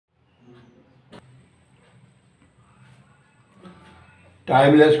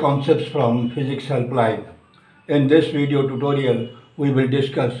Timeless concepts from Physics Helpline. In this video tutorial, we will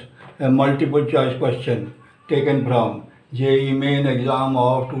discuss a multiple choice question taken from Jee Main exam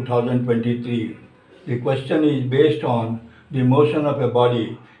of 2023. The question is based on the motion of a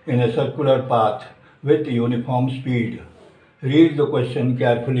body in a circular path with uniform speed. Read the question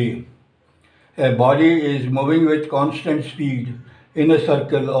carefully. A body is moving with constant speed in a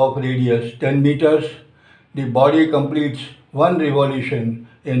circle of radius 10 meters. The body completes one revolution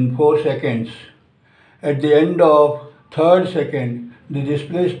in 4 seconds. At the end of third second, the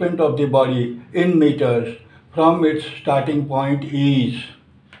displacement of the body in meters from its starting point is.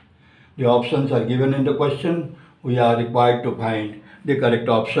 The options are given in the question. We are required to find the correct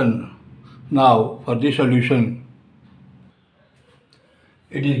option. Now for the solution.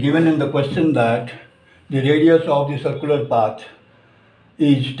 It is given in the question that the radius of the circular path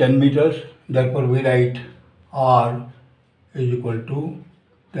is 10 meters. Therefore, we write R is equal to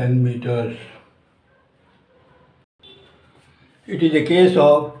 10 meters. It is a case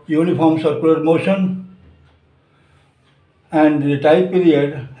of uniform circular motion, and the time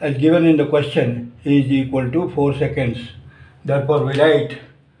period as given in the question is equal to 4 seconds. Therefore, we write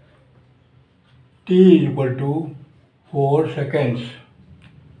T is equal to 4 seconds.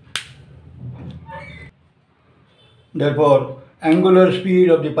 Therefore, angular speed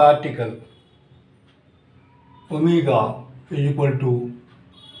of the particle omega is equal to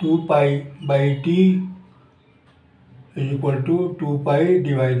 2 pi by T is equal to 2 pi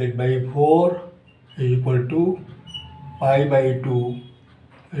divided by 4 is equal to pi by 2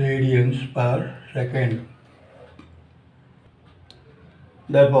 radians per second.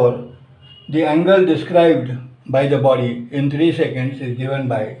 Therefore, the angle described by the body in 3 seconds is given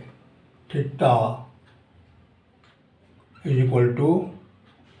by theta is equal to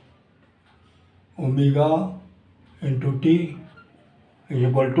omega into T is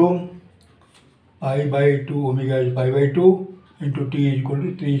equal to pi by 2, omega is pi by 2 into T is equal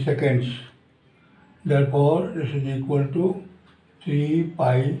to 3 seconds. Therefore, this is equal to 3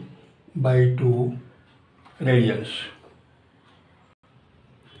 pi by 2 radians.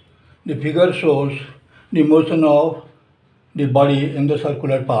 The figure shows the motion of the body in the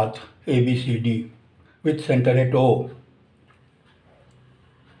circular path ABCD with center at O.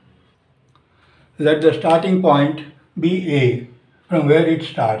 Let the starting point be A from where it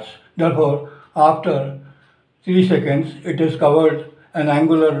starts. Therefore, after 3 seconds, it has covered an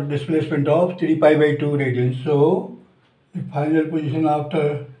angular displacement of 3 pi by 2 radians. So, the final position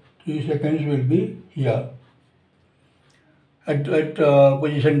after 3 seconds will be here at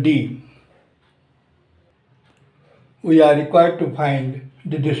position D. We are required to find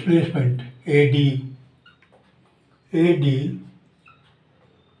the displacement AD. AD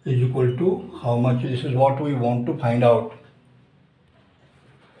is equal to how much? This is what we want to find out.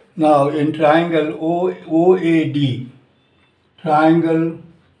 Now in triangle OAD,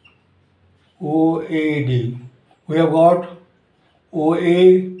 we have got OA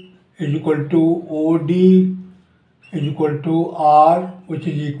is equal to OD is equal to R, which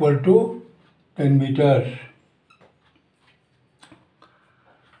is equal to 10 meters.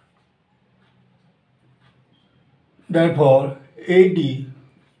 Therefore, AD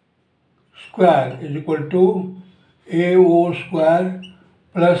square is equal to AO square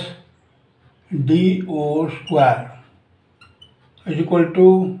plus DO square is equal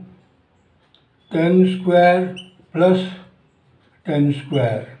to 10 square plus 10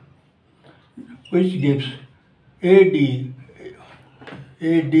 square, which gives AD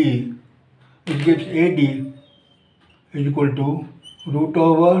is equal to root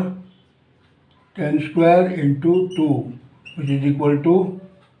over 10 square into 2, which is equal to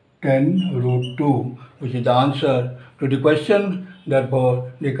 10 root 2, which is the answer to the question.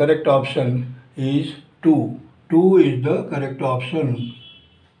 Therefore, the correct option is 2. 2 is the correct option.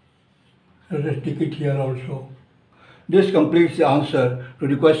 Let us stick it here also. This completes the answer to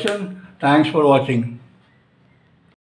the question. Thanks for watching.